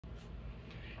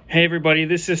Hey everybody,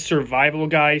 this is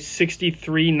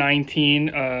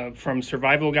Survivalguy6319 from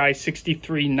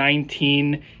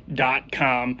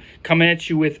Survivalguy6319.com, coming at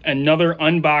you with another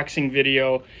unboxing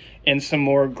video and some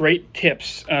more great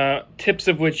tips, tips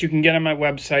of which you can get on my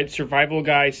website,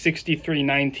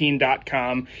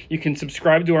 Survivalguy6319.com. You can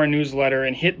subscribe to our newsletter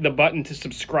and hit the button to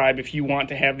subscribe if you want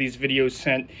to have these videos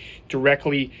sent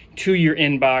directly to your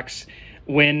inbox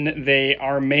when they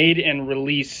are made and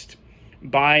released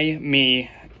by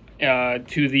me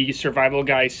to the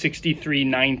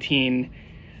Survivalguy6319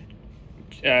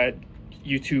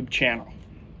 YouTube channel.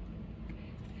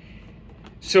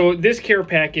 So this care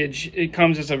package, it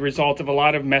comes as a result of a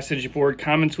lot of message board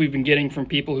comments we've been getting from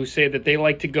people who say that they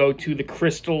like to go to the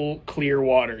crystal clear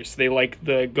waters. They like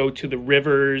to go to the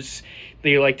rivers.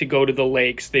 They like to go to the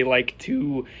lakes. They like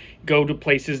to go to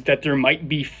places that there might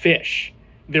be fish.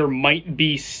 There might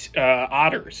be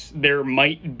otters. There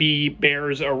might be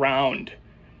bears around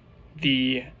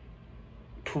the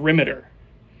perimeter.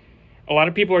 A lot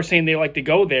of people are saying they like to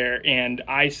go there, and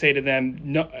I say to them,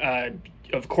 no,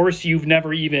 of course you've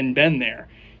never even been there.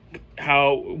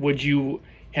 How would you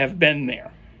have been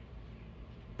there?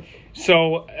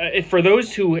 So for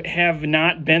those who have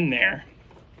not been there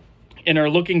and are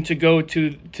looking to go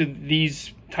to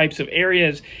these types of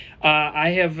areas, I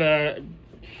have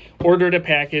ordered a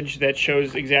package that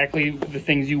shows exactly the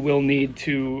things you will need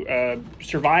to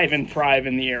survive and thrive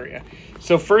in the area.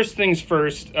 So first things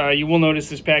first, you will notice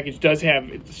this package does have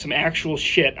some actual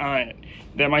shit on it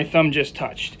that my thumb just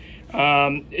touched.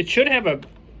 It should have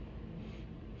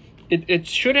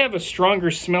a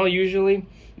stronger smell usually.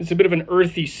 It's a bit of an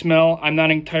earthy smell. I'm not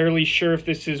entirely sure if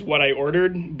this is what I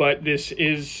ordered, but this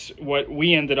is what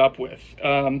we ended up with.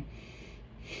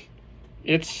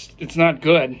 It's not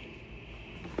good.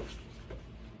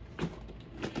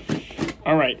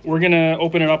 All right, we're gonna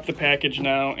open it up the package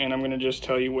now, and I'm gonna just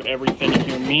tell you what everything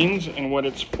here means and what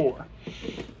it's for.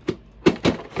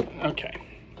 Okay.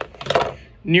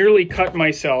 Nearly cut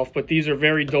myself, but these are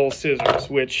very dull scissors,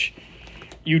 which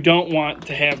you don't want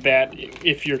to have that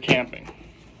if you're camping,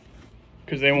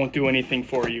 because they won't do anything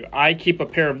for you. I keep a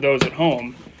pair of those at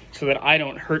home so that I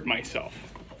don't hurt myself.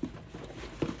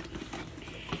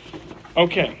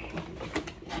 Okay.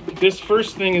 This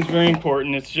first thing is very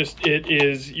important. It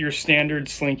is your standard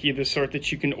Slinky, the sort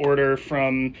that you can order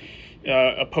from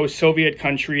a post-Soviet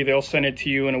country. They'll send it to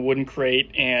you in a wooden crate,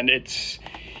 and it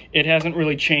hasn't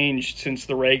really changed since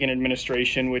the Reagan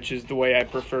administration, which is the way I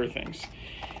prefer things.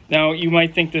 Now, you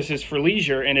might think this is for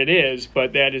leisure, and it is,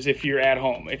 but that is if you're at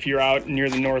home. If you're out near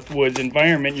the North Woods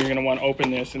environment, you're going to want to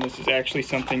open this, and this is actually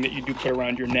something that you do put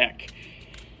around your neck.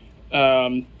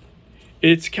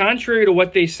 It's contrary to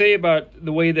what they say about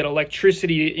the way that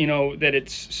electricity, that it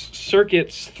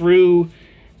circuits through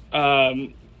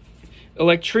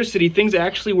electricity. Things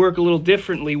actually work a little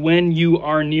differently when you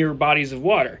are near bodies of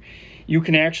water. You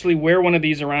can actually wear one of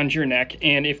these around your neck,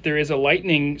 and if there is a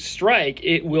lightning strike,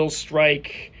 it will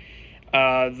strike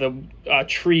the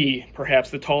tree,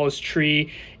 perhaps the tallest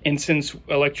tree. And since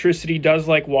electricity does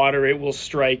like water, it will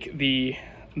strike the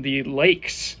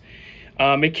lakes.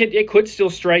 It could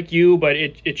still strike you, but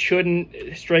it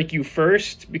shouldn't strike you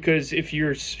first, because if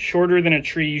you're shorter than a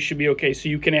tree, you should be okay. So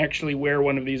you can actually wear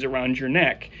one of these around your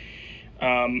neck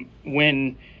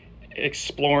when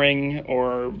exploring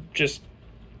or just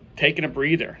taking a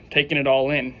breather, taking it all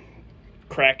in,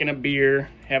 cracking a beer,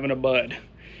 having a bud,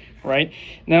 right?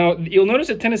 Now, you'll notice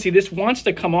a tendency, this wants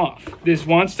to come off. This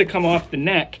wants to come off the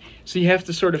neck, so you have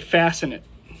to sort of fasten it.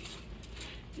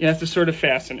 You have to sort of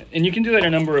fasten it. And you can do that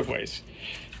a number of ways.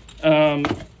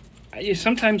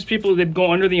 Sometimes people, they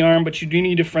go under the arm, but you do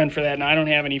need a friend for that, and I don't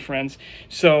have any friends.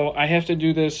 So I have to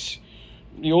do this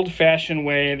the old-fashioned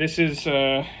way. This is,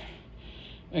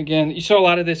 again, you saw a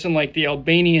lot of this in like the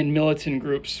Albanian militant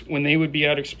groups. When they would be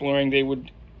out exploring, they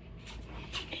would...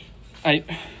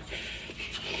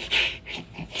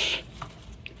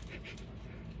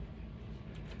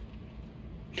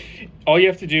 All you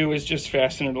have to do is just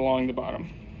fasten it along the bottom.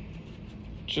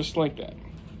 Just like that.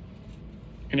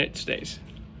 And it stays.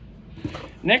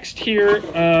 Next here,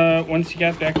 once you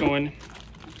got that going,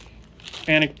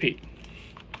 Panic Pete.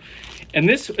 And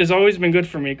this has always been good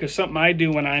for me, because something I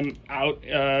do when I'm out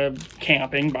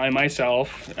camping by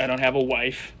myself. I don't have a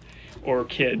wife or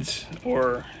kids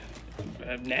or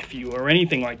a nephew or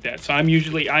anything like that. So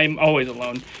I'm always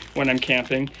alone when I'm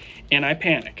camping, and I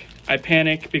panic. I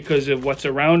panic because of what's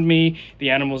around me, the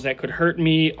animals that could hurt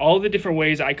me, all the different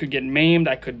ways I could get maimed,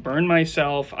 I could burn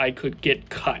myself, I could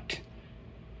get cut.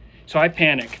 So I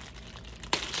panic.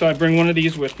 So I bring one of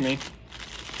these with me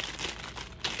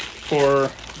for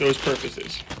those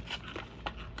purposes.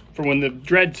 for when the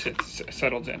dread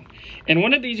settles in. And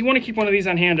one of these, you want to keep one of these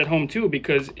on hand at home too,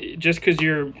 because just because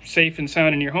you're safe and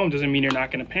sound in your home doesn't mean you're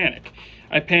not going to panic.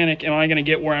 I panic, am I going to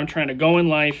get where I'm trying to go in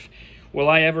life? Will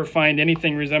I ever find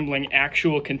anything resembling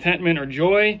actual contentment or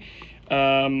joy?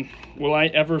 Will I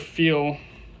ever feel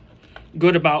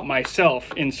good about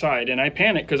myself inside? And I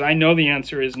panic because I know the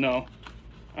answer is no.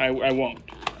 I won't.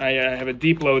 I have a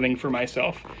deep loathing for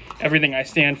myself, everything I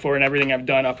stand for and everything I've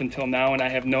done up until now, and I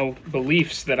have no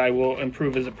beliefs that I will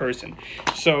improve as a person.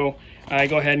 So I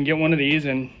go ahead and get one of these,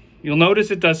 and you'll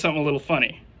notice it does something a little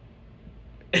funny.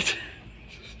 It's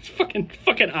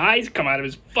fucking eyes come out of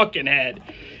his fucking head,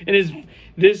 and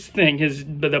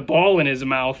the ball in his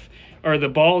mouth, or the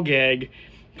ball gag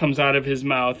comes out of his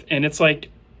mouth, and it's like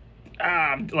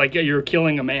you're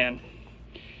killing a man,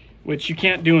 which you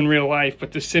can't do in real life,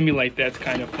 but to simulate that's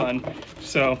kind of fun.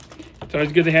 So it's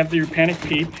always good to have your panic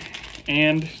peep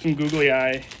and some googly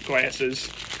eye glasses.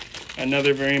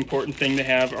 Another very important thing to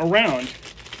have around.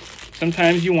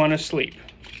 Sometimes you want to sleep.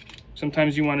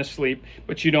 Sometimes you want to sleep,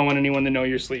 but you don't want anyone to know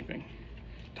you're sleeping.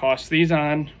 Toss these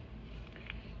on.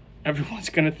 Everyone's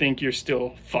going to think you're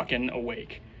still fucking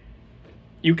awake.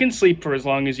 You can sleep for as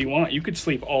long as you want. You could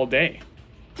sleep all day.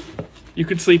 You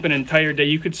could sleep an entire day.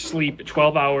 You could sleep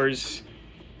 12 hours,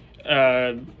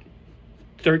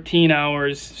 13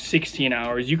 hours, 16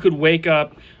 hours. You could wake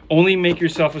up, only make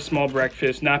yourself a small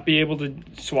breakfast, not be able to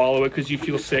swallow it because you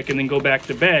feel sick, and then go back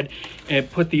to bed. And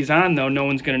put these on, though, no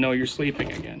one's going to know you're sleeping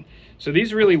again. So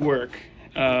these really work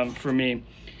for me.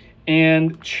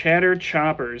 And chatter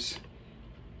choppers,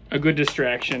 a good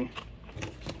distraction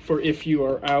for if you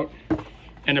are out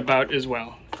and about as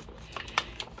well.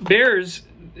 Bears,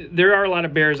 there are a lot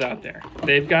of bears out there.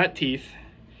 They've got teeth,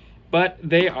 but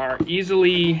they are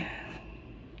easily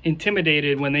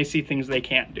intimidated when they see things they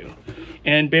can't do.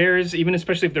 And bears, even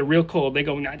especially if they're real cold, they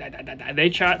go, nah, nah, nah, nah, nah. They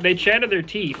chatter their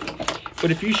teeth.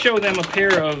 But if you show them a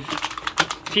pair of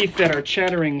teeth that are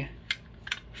chattering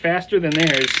faster than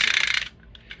theirs,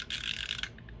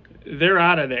 they're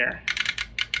out of there.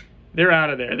 They're out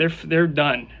of there. They're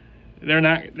done. They're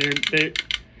not. They.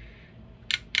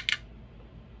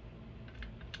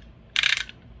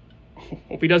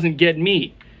 Hope he doesn't get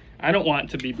me. I don't want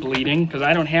to be bleeding because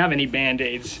I don't have any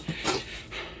band-aids.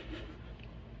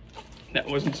 That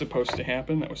wasn't supposed to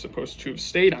happen. That was supposed to have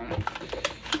stayed on.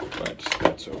 But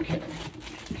that's okay.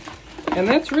 And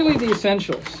that's really the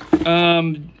essentials.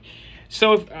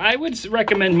 So if I would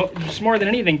recommend, just more than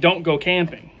anything, don't go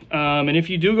camping. And if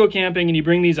you do go camping and you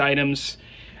bring these items,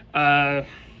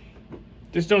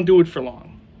 just don't do it for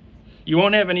long. You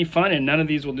won't have any fun, and none of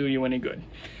these will do you any good.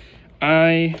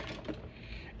 I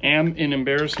am an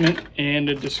embarrassment and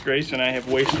a disgrace, and I have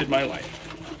wasted my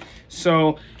life.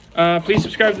 So please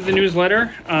subscribe to the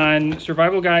newsletter on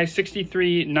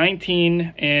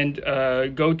Survivalguy6319,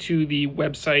 and go to the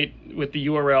website with the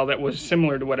URL that was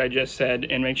similar to what I just said,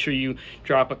 and make sure you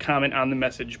drop a comment on the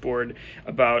message board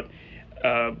about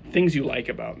things you like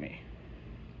about me.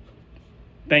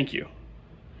 Thank you.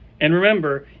 And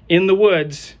remember, in the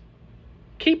woods,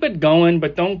 keep it going,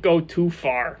 but don't go too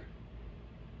far.